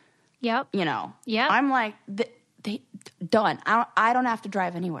out. Yep. You know, Yep. I'm like, they done. I don't have to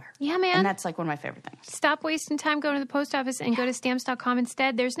drive anywhere. Yeah, man. And that's like one of my favorite things. Stop wasting time going to the post office and go to Stamps.com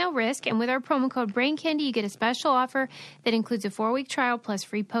instead. There's no risk. And with our promo code BRAINCANDY, you get a special offer that includes a 4-week trial plus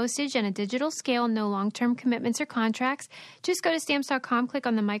free postage and a digital scale, no long-term commitments or contracts. Just go to Stamps.com, click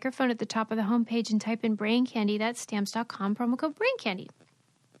on the microphone at the top of the homepage, and type in Brain Candy. That's Stamps.com, promo code BRAINCANDY.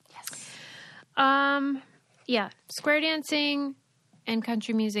 Yes. Yeah, square dancing and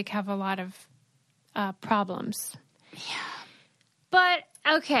country music have a lot of problems. Yeah. But,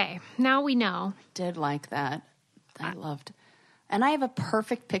 okay, now we know. Did like that. I loved. And I have a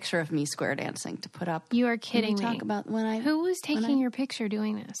perfect picture of me square dancing to put up. You are kidding Can we me. talk about when I. Who was taking your picture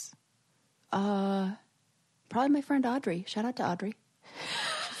doing this? Probably my friend Audrey. Shout out to Audrey.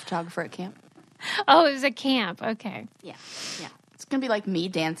 She's a photographer at camp. Oh, it was a camp. Okay. Yeah. It's going to be like me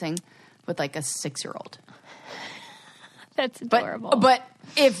dancing with like a 6-year-old. That's adorable. But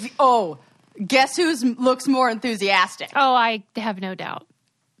guess who's looks more enthusiastic? Oh, I have no doubt.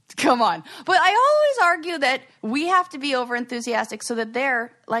 Come on. But I always argue that we have to be over enthusiastic so that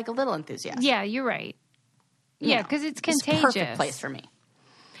they're like a little enthusiastic. Yeah, you're right. Yeah, know, because it's It's a contagious. perfect place for me.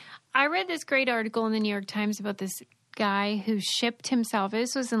 I read this great article in the New York Times about this guy who shipped himself.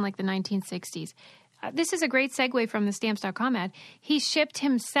 This was in like the 1960s. This is a great segue from the Stamps.com ad. He shipped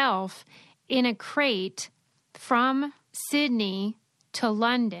himself in a crate from Sydney to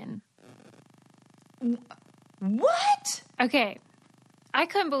London. What? Okay. I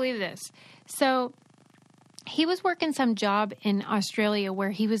couldn't believe this. So he was working some job in Australia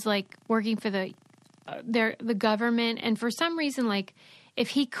where he was like working for the government, and for some reason, like if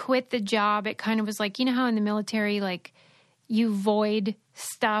he quit the job, it kind of was like, you know how in the military, like you void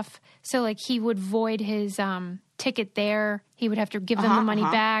stuff. So like he would void his ticket there. He would have to give them the money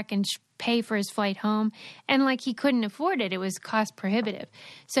back and pay for his flight home, and like he couldn't afford it. It was cost prohibitive.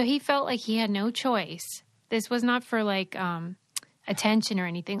 So he felt like he had no choice. This was not for like attention or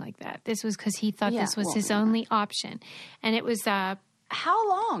anything like that. This was because he thought this was his only option, and it was how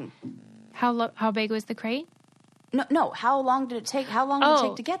long? How big was the crate? No. How long did it take? How long did it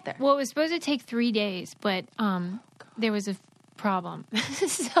take to get there? Well, it was supposed to take 3 days, but there was a problem.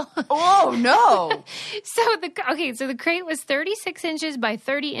 Oh no! So the crate was 36 inches by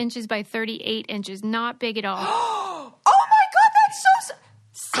 30 inches by 38 inches. Not big at all. Oh my God, that's so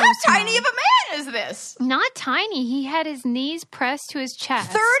how small. tiny of a man is this? Not tiny. He had his knees pressed to his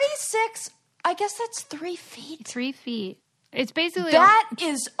chest. 36. I guess that's 3 feet. 3 feet. It's basically that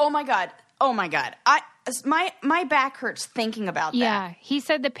is. Oh my God. My back hurts thinking about that. Yeah, he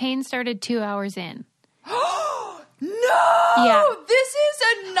said the pain started 2 hours in. No! Yeah. This is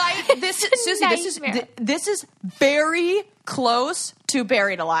a night. This is Susie. This is very close to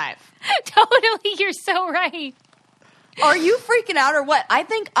Buried Alive. Totally, you're so right. Are you freaking out or what? I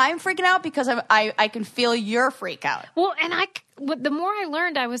think I'm freaking out because I can feel your freak out. Well, and the more I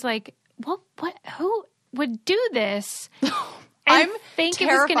learned, I was like, what? Who would do this? And I'm think it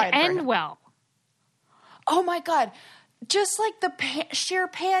was going to end well. Oh my God! Just like the sheer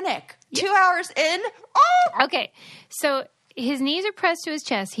panic. 2 hours in. Oh. Okay, so his knees are pressed to his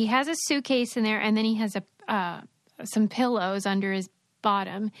chest. He has a suitcase in there, and then he has some pillows under his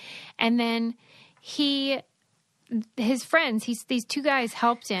bottom, and then his friends. These two guys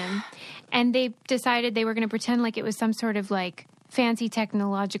helped him, and they decided they were going to pretend like it was some sort of like fancy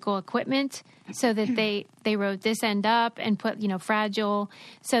technological equipment, so that they wrote this end up and put fragile,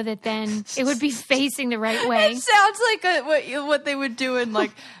 so that then it would be facing the right way. It sounds like what they would do in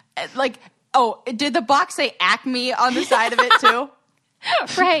like. Oh, did the box say Acme on the side of it too?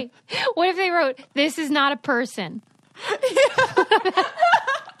 Right. What if they wrote, "This is not a person"?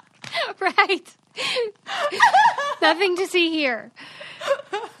 Right. Nothing to see here.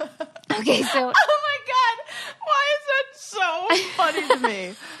 Okay, so. Oh my God. Why is that so funny to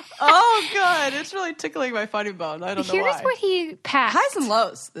me? Oh God, it's really tickling my funny bone. I don't know why. Here's what he packed. Highs and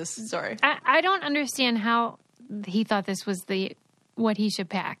lows, this story. I don't understand how he thought this was what he should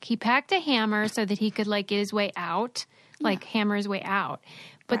pack. He packed a hammer so that he could like get his way out, hammer his way out.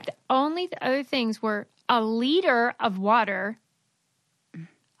 But the only other things were a liter of water.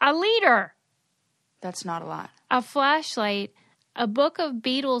 A liter. That's not a lot. A flashlight, a book of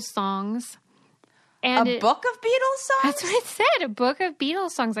Beatles songs. And a book of Beatles songs? That's what it said. A book of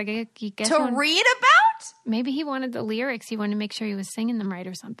Beatles songs. Like, I guess to read about? Maybe he wanted the lyrics. He wanted to make sure he was singing them right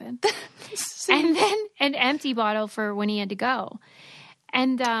or something. And then an empty bottle for when he had to go.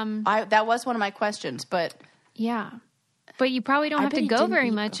 And that was one of my questions, but yeah. But you probably don't have to go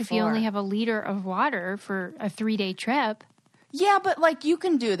very much if you only have a liter of water for a 3-day trip. Yeah, but like you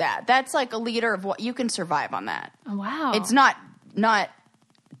can do that. That's like a liter of what you can survive on that. Oh, wow. It's not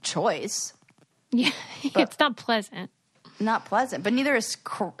choice. Yeah, it's not pleasant. Not pleasant, but neither is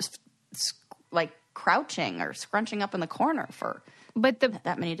crouching or scrunching up in the corner for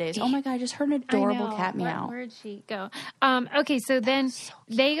that many days. Oh my God, I just heard an adorable cat meow. Where'd she go? Okay, so then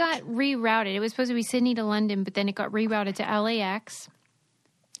they got rerouted. It was supposed to be Sydney to London, but then it got rerouted to LAX.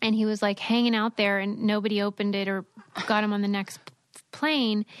 And he was like hanging out there and nobody opened it or got him on the next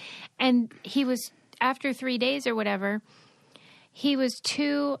plane. And he was, after 3 days or whatever, he was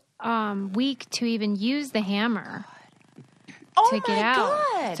too weak to even use the hammer to get out.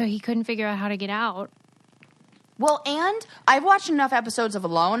 God. So he couldn't figure out how to get out. Well, and I've watched enough episodes of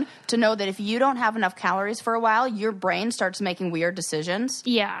Alone to know that if you don't have enough calories for a while, your brain starts making weird decisions.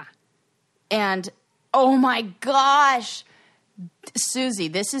 Yeah. And, oh my gosh, Susie,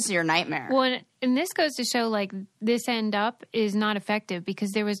 this is your nightmare. Well, and this goes to show, like, this end up is not effective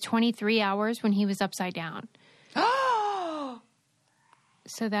because there was 23 hours when he was upside down.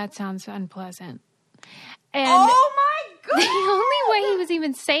 So that sounds unpleasant. And oh my God! The only way he was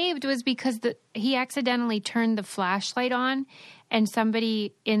even saved was because he accidentally turned the flashlight on, and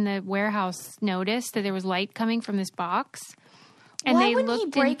somebody in the warehouse noticed that there was light coming from this box. And why wouldn't he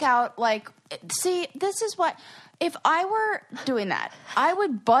break out like? See, this is what. If I were doing that, I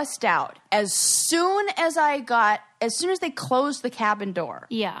would bust out as soon as they closed the cabin door.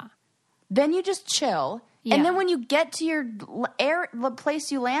 Yeah. Then you just chill Yeah. And then when you get to your the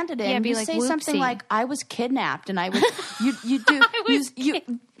place you landed in, Yeah, be you like, say something "Whoopsie." like, "I was kidnapped," and I was you do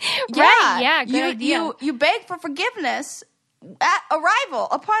Right, yeah, good idea. You beg for forgiveness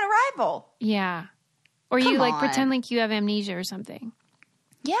upon arrival. Yeah. Or Come you like on. pretend like you have amnesia or something.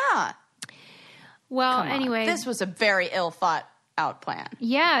 Yeah. Well, Come on. anyway. This was a very ill thought out plan.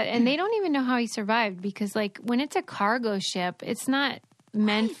 Yeah, and they don't even know how he survived because, like, when it's a cargo ship, it's not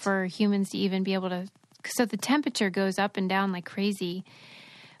meant for humans to even be able to. So the temperature goes up and down like crazy.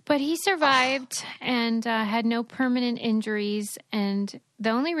 But he survived and had no permanent injuries. And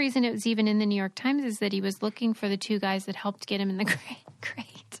the only reason it was even in the New York Times is that he was looking for the two guys that helped get him in the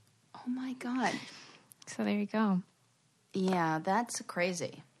crate. Oh my God. So there you go. Yeah, that's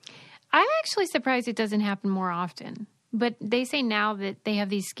crazy. I'm actually surprised it doesn't happen more often. But they say now that they have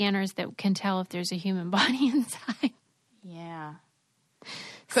these scanners that can tell if there's a human body inside. Yeah.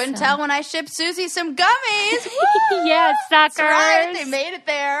 Couldn't tell when I shipped Susie some gummies. Woo! Yes, suckers. That's right. They made it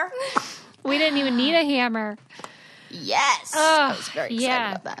there. We didn't even need a hammer. Yes. I was very excited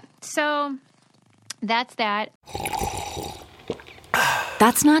yeah. about that. So that's that.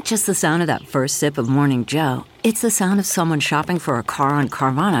 That's not just the sound of that first sip of Morning Joe. It's the sound of someone shopping for a car on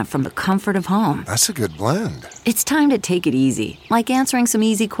Carvana from the comfort of home. That's a good blend. It's time to take it easy, like answering some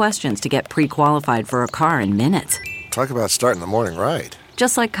easy questions to get pre-qualified for a car in minutes. Talk about starting the morning right.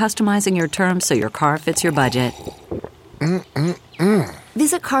 Just like customizing your terms so your car fits your budget.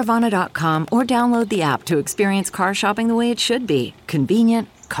 Visit Carvana.com or download the app to experience car shopping the way it should be. Convenient,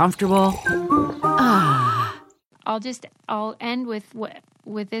 comfortable. I'll end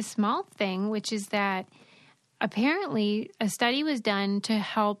with this small thing, which is that apparently a study was done to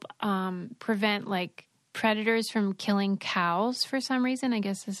help prevent like predators from killing cows for some reason. I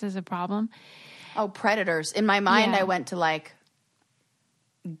guess this is a problem. Oh, predators. In my mind, Yeah. I went to like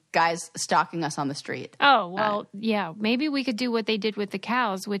guys stalking us on the street. Oh, well, yeah. Maybe we could do what they did with the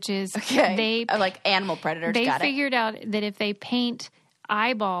cows, which is Okay. Like animal predators. they Got it. figured out that if they paint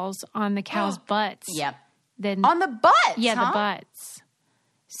eyeballs on the cows' butts, Yep. then On the butts. yeah, huh? the butts.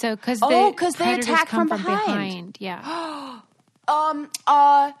 So because Oh, 'cause they predators attack come from behind. Yeah.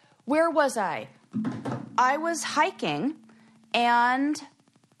 Where was I? I was hiking, and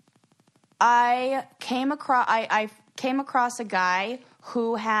I came across a guy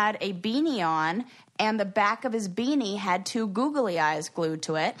who had a beanie on, and the back of his beanie had two googly eyes glued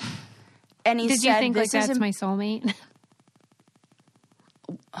to it. And he Did said, you think like "This that's is my soulmate?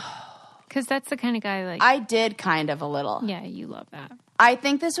 Because that's the kind of guy like. I did kind of a little. Yeah, you love that. I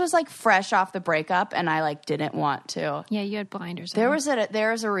think this was like fresh off the breakup, and I like didn't want to. Yeah, you had blinders. There on.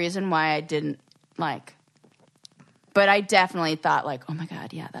 was a reason why I didn't like, but I definitely thought like, oh my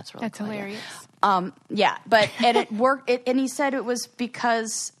God, yeah, that's really That's cool idea. hilarious. Yeah, but and it worked. And he said it was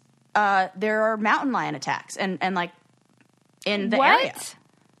because there are mountain lion attacks and like in the area.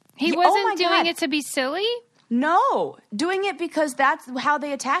 He Yeah, oh wasn't my doing God. it to be silly? No, doing it because that's how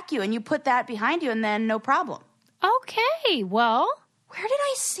they attack you, and you put that behind you, and then no problem. Okay, well, Where did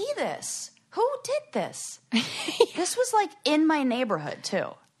I see this? Who did this? This was like in my neighborhood too.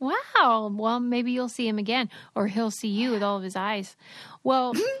 wow. Well, maybe you'll see him again, or he'll see you with all of his eyes.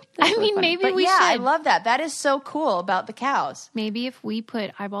 Well, I mean, maybe But we yeah, I should. love that. That is so cool about the cows. Maybe if we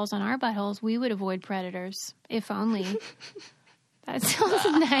put eyeballs on our buttholes, we would avoid predators. If only. That sounds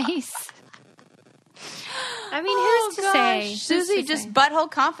nice. I mean, who's to say? Who's Susie, to just say? butthole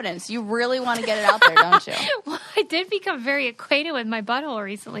confidence. You really want to get it out there, don't you? Well, I did become very acquainted with my butthole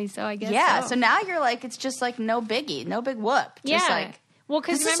recently, so I guess Yeah. so. So now you're like, it's just like no biggie, no big whoop. Just Yeah. like, Well,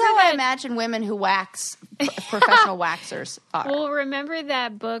 because this is remember how I that. imagine women who wax, professional waxers are. Well, remember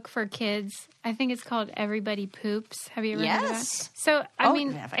that book for kids? I think it's called Everybody Poops. Have you ever heard of Yes. that? So, I Oh,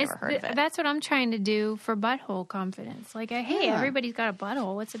 mean, have I ever heard of it? that's what I'm trying to do for butthole confidence. Like, hey, Yeah. everybody's got a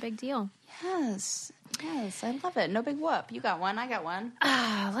butthole. What's the big deal? Yes. Yes. I love it. No big whoop. You got one. I got one.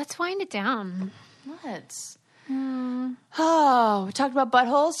 Let's wind it down. Let's. Oh, we talked about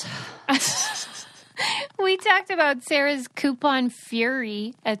buttholes. We talked about Sarah's coupon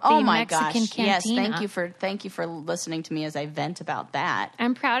fury at the Oh my Mexican gosh. cantina. Yes. Thank you for listening to me as I vent about that.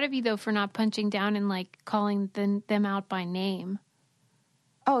 I'm proud of you, though, for not punching down and, like, calling them out by name.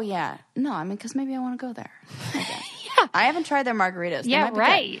 Oh yeah. No, I mean, because maybe I want to go there. Yeah. I haven't tried their margaritas. They Yeah, might be good.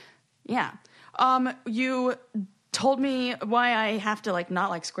 right. Yeah. You told me why I have to like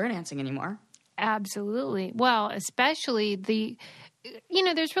not like square dancing anymore. Absolutely. Well, especially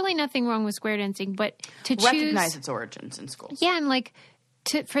there's really nothing wrong with square dancing, but to Recognize choose, its origins in schools. yeah, and like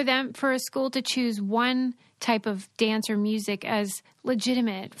for a school to choose one type of dance or music as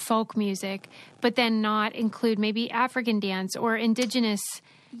legitimate folk music, but then not include maybe African dance or indigenous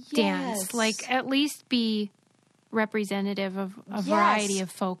dance. Yes. Like, at least be representative of a variety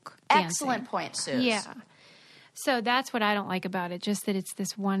of folk dancing. Excellent point, Suze. Yeah. So that's what I don't like about it, just that it's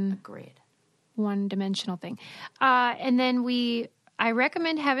this Agreed. one-dimensional thing. And then I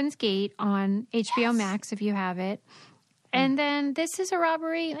recommend Heaven's Gate on HBO Max if you have it. And then This Is a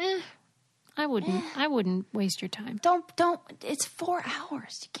Robbery. I wouldn't waste your time. Don't. It's 4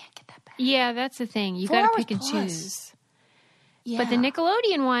 hours. You can't get that back. Yeah, that's the thing. You 4 got to hours pick and plus. choose. Yeah. But the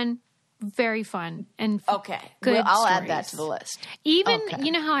Nickelodeon one, very fun and Okay. good. Well, I'll add that stories. to the list. Even Okay.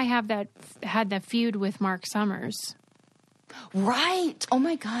 you know how I had that feud with Mark Summers. Right. Oh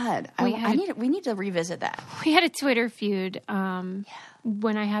my God. We need to revisit that. We had a Twitter feud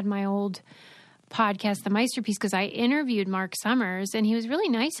when I had my old podcast, The Meisterpiece, because I interviewed Mark Summers and he was really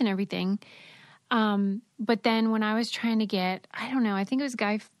nice and everything. But then when I was trying to get, I don't know, I think it was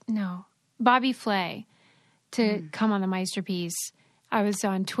Bobby Flay to come on The Meisterpiece. I was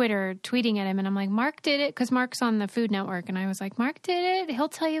on Twitter tweeting at him and I'm like, Mark did it, because Mark's on the Food Network. And I was like, Mark did it. He'll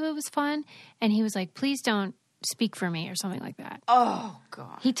tell you it was fun. And he was like, please don't speak for me or something like that. Oh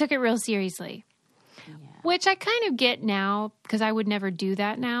God. He took it real seriously, which I kind of get now because I would never do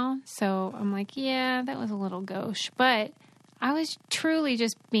that now. So I'm like, yeah, that was a little gauche, but I was truly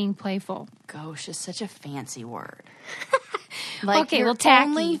just being playful. Gauche is such a fancy word. Okay, you're well, tacky.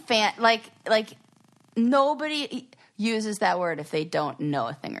 only like nobody uses that word if they don't know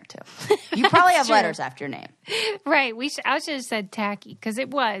a thing or two. You probably have true. letters after your name. Right. I should have said tacky because it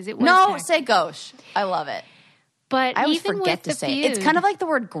was. No, tacky. say gauche. I love it. But I always even forget with to the say it. It's feud- kind of like the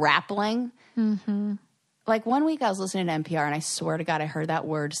word grappling. Mm-hmm. Like one week I was listening to NPR and I swear to God I heard that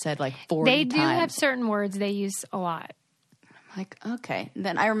word said like 40 They times. do have certain words they use a lot. Like, okay. And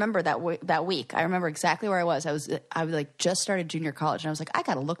then I remember that week. I remember exactly where I was. I was like just started junior college and I was like, I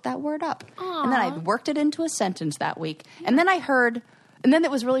got to look that word up. And then I worked it into a sentence that week. And then and then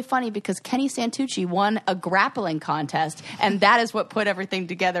it was really funny because Kenny Santucci won a grappling contest and that is what put everything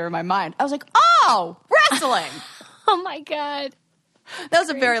together in my mind. I was like, oh, wrestling. Oh my God. That was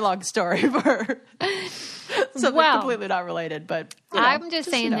a very long story for something Well, completely not related, but you know, I'm just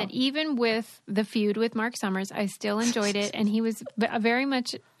saying that even with the feud with Mark Summers, I still enjoyed it, and he was a very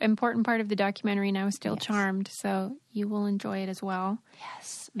much important part of the documentary, and I was still charmed. So you will enjoy it as well.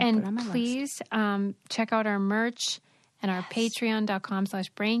 Yes. And please check out our merch and our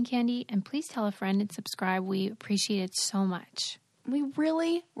patreon.com/braincandy, and please tell a friend and subscribe. We appreciate it so much. We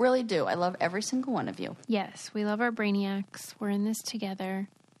really, really do. I love every single one of you. Yes, we love our brainiacs. We're in this together.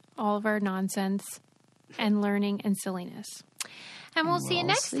 All of our nonsense and learning and silliness. And we'll see you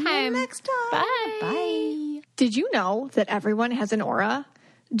next time. Bye. Bye. Did you know that everyone has an aura?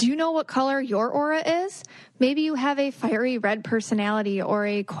 Do you know what color your aura is? Maybe you have a fiery red personality or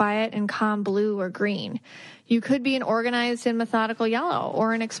a quiet and calm blue or green. You could be an organized and methodical yellow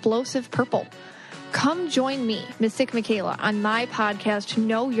or an explosive purple. Come join me, Mystic Michaela, on my podcast,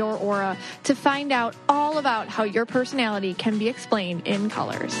 Know Your Aura, to find out all about how your personality can be explained in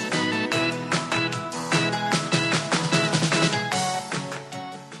colors.